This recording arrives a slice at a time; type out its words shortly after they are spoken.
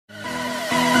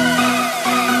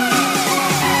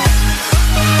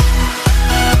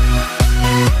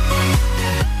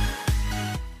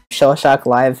ShellShock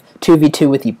Live 2v2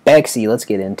 with EB XII. Let's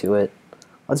get into it.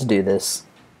 Let's do this.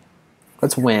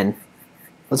 Let's win.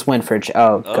 Let's win for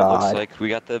oh god. Looks like we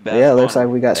got the bad yeah, looks like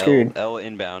we got screwed. L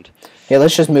inbound. Yeah,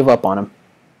 let's just move up on him.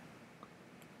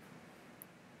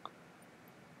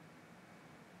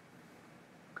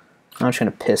 I'm just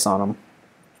gonna piss on him.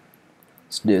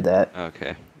 Let's do that.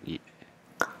 Okay. Yeah.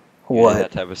 What?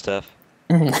 That type of stuff.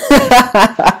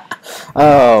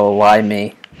 Oh, why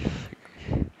me?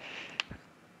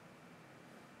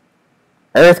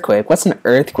 Earthquake. What's an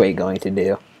earthquake going to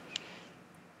do?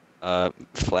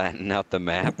 Flatten out the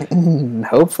map.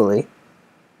 Hopefully.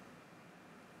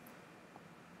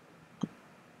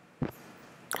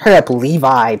 Hurry up,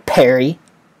 Levi Perry.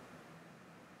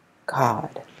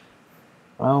 God.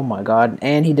 Oh my god.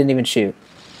 And he didn't even shoot.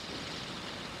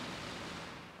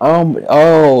 Oh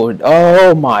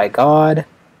my god.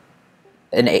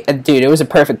 Dude, it was a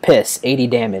perfect piss. 80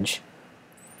 damage.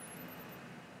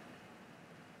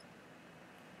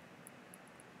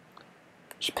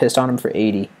 Just pissed on him for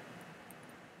 80.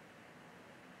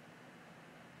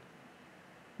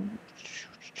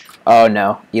 Oh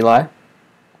no, Eli.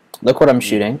 Look what I'm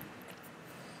shooting.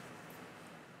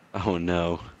 Oh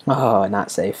no. Oh, not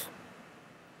safe.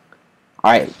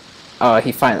 Alright. Oh,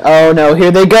 he finally. Oh no, here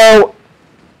they go!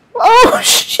 Oh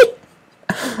shit!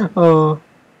 Oh,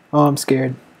 I'm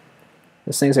scared.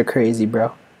 Those things are crazy,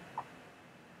 bro.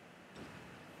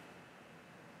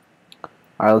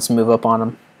 Alright, let's move up on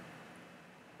him.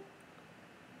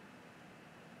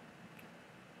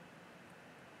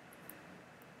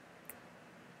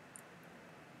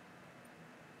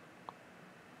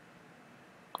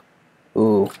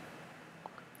 Ooh.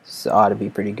 This ought to be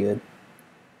pretty good.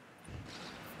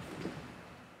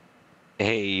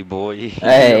 Hey, boy.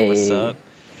 Hey. What's up?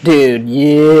 Dude,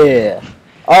 yeah.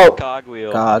 Oh!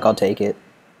 Cogwheel. Cog, I'll take it.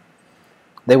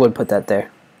 They would put that there.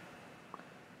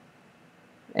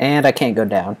 And I can't go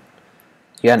down.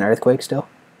 You got an earthquake still?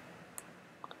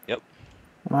 Yep.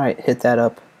 Alright, hit that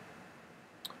up.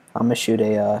 I'm gonna shoot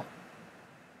a, I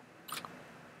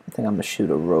think I'm gonna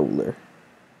shoot a roller.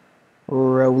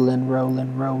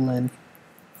 Rolling.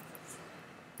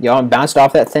 Yo, I'm bounced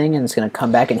off that thing and it's gonna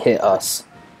come back and hit us.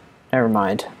 Never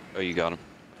mind. Oh, you got him.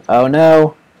 Oh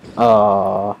no.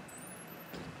 Oh.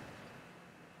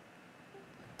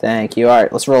 Thank you.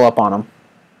 Alright, let's roll up on him.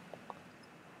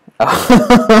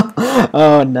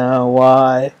 Oh no,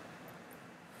 why?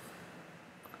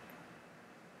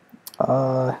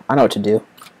 I know what to do.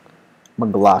 I'm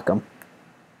gonna block him.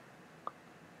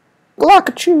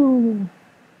 Block-a-choo!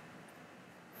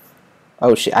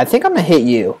 Oh shit, I think I'm gonna hit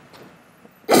you.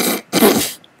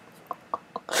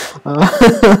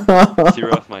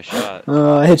 Zero off my shot.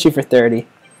 I hit you for 30.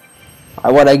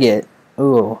 What'd I get?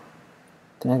 Ooh.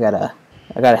 I think I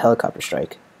got a helicopter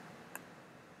strike.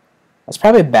 That's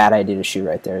probably a bad idea to shoot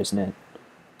right there, isn't it?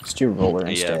 Let's do roller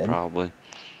instead. Yeah, probably.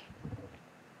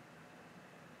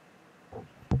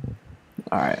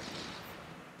 Alright.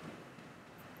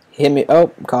 Hit me. Oh,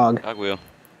 cog. Cogwheel.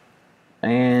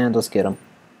 And let's get him.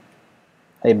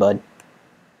 Hey, bud.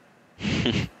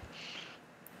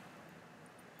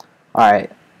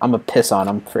 Alright. I'm gonna piss on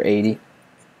him for 80.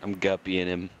 I'm guppying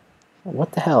him.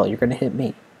 What the hell? You're gonna hit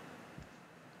me.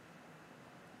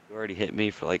 You already hit me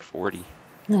for like 40.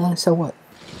 So what?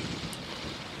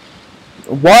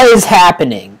 What is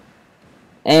happening?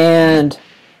 And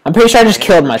I'm pretty sure I just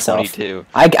killed myself. 22.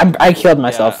 I killed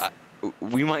myself. Yeah,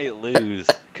 we might lose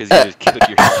because you just killed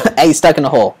yourself. Hey, stuck in a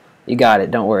hole. You got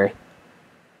it. Don't worry.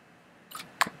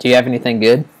 Do you have anything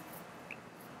good?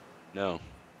 No.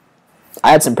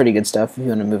 I had some pretty good stuff. If you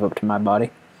want to move up to my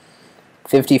body.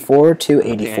 54 to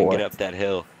 84. I can't get up that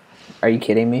hill. Are you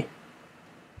kidding me?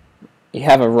 You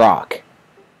have a rock.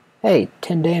 Hey,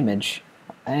 10 damage.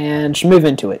 And just move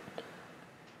into it.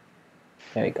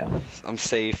 There you go. I'm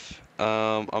safe.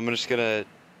 I'm just gonna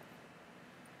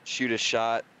shoot a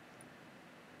shot.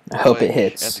 I hope like, it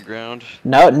hits. At the ground.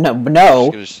 No.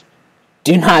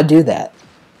 Do not do that.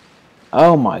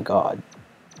 Oh my god.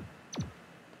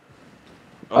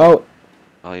 Oh,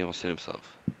 he almost hit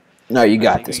himself. no, you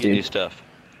got this, dude. New stuff.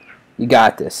 You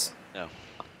got this. No.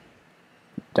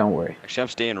 Don't worry. Actually, I'm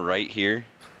staying right here.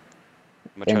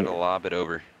 I'm gonna try to lob it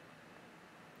over.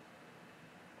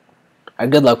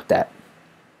 Good luck with that.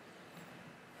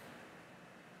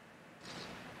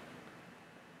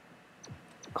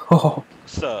 Oh.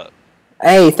 What's up?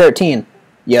 Hey, 13.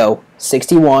 Yo,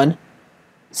 61.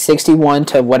 61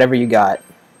 to whatever you got.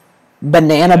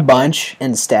 Banana Bunch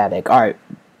and Static. Alright,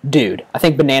 dude. I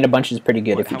think Banana Bunch is pretty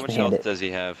good if you can hand it. How much health does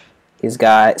he have? He's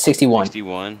got 61.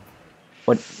 61?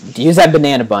 What? Use that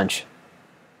Banana Bunch.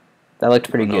 That looked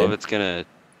pretty I don't know good. if it's gonna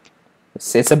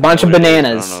It's a bunch of What it is,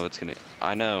 bananas. I don't know what's gonna.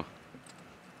 I know.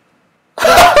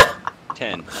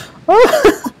 10.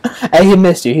 Hey, he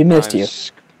missed you. He missed I'm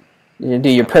you.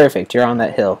 Dude, you're perfect. You're on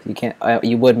that hill. You can't.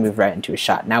 You would move right into a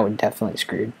shot. Now we're definitely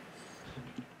screwed.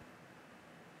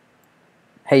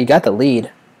 Hey, you got the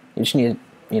lead. You just need to,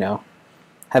 you know,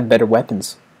 have better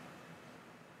weapons.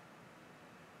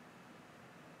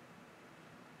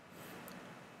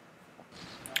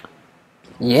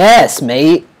 Yes,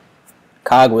 mate.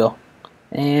 Cogwheel.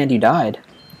 And you died.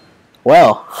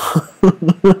 Well.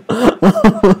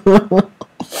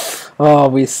 Oh,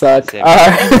 we suck.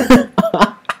 Alright.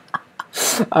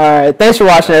 Alright, thanks for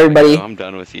watching, everybody. I'm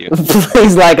done with you.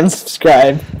 Please like and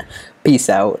subscribe. Peace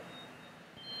out.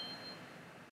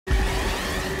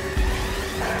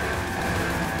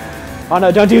 Oh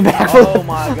no, don't do backflip. Oh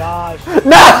my gosh.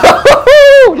 No!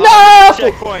 No!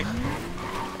 Checkpoint.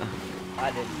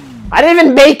 I didn't. I didn't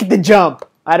even make the jump.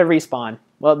 I had to respawn.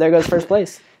 Well, there goes first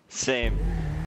place. Same.